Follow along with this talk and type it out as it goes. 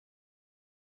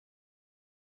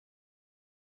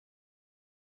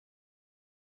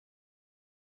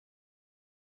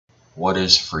What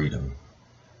is freedom?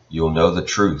 You will know the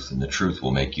truth, and the truth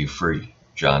will make you free.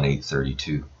 John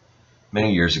 8:32.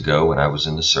 Many years ago, when I was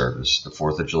in the service, the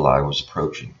 4th of July was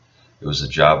approaching. It was the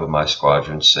job of my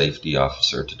squadron safety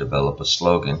officer to develop a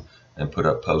slogan and put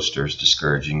up posters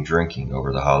discouraging drinking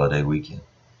over the holiday weekend.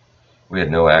 We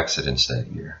had no accidents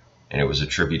that year, and it was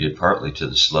attributed partly to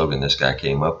the slogan this guy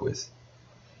came up with.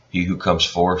 He who comes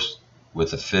forth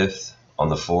with a fifth on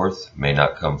the 4th may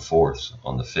not come forth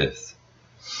on the 5th.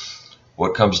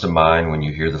 What comes to mind when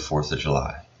you hear the 4th of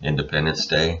July? Independence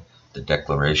Day, the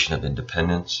Declaration of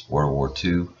Independence, World War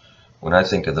II. When I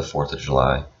think of the 4th of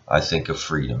July, I think of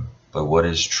freedom. But what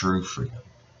is true freedom?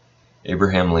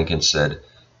 Abraham Lincoln said,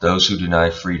 "Those who deny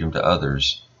freedom to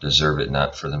others deserve it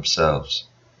not for themselves,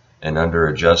 and under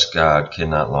a just God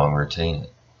cannot long retain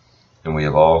it." And we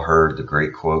have all heard the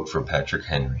great quote from Patrick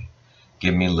Henry,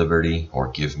 "Give me liberty or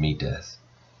give me death."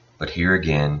 But here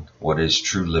again, what is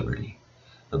true liberty?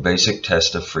 The basic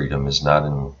test of freedom is not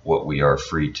in what we are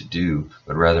free to do,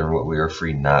 but rather in what we are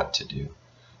free not to do.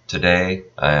 Today,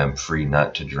 I am free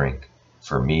not to drink.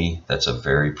 For me, that's a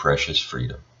very precious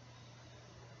freedom.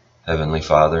 Heavenly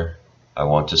Father, I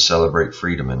want to celebrate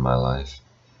freedom in my life.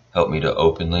 Help me to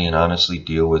openly and honestly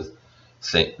deal with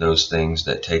those things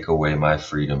that take away my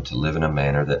freedom to live in a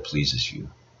manner that pleases you.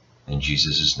 In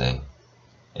Jesus' name,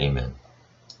 amen.